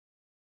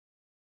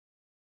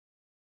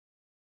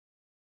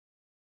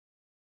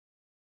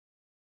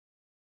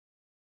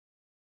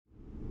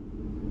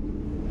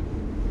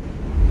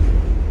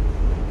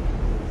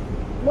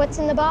What's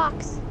in the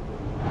box?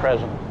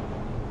 Present.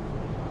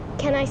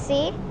 Can I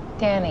see?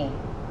 Danny.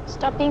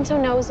 Stop being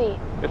so nosy.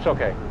 It's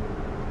okay.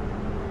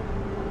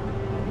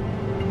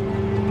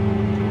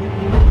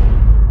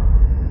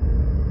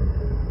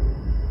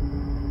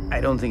 I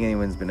don't think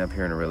anyone's been up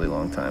here in a really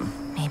long time.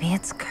 Maybe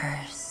it's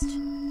cursed.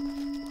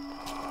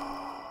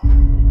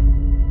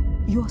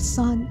 Your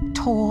son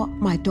tore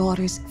my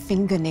daughter's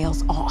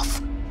fingernails off.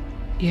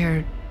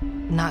 You're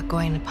not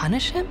going to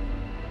punish him?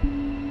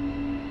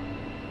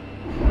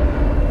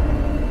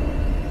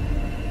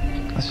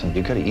 Listen,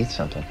 you gotta eat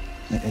something.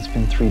 It's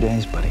been 3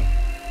 days, buddy.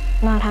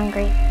 Not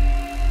hungry.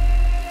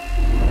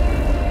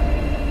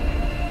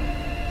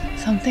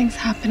 Something's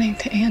happening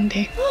to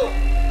Andy.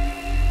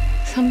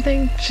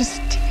 Something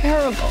just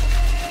terrible.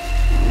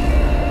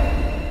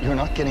 You're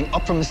not getting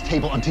up from this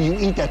table until you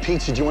eat that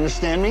pizza. Do you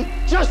understand me?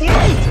 Just eat!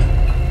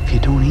 If you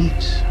don't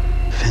eat,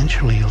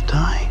 eventually you'll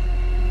die.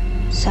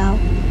 So?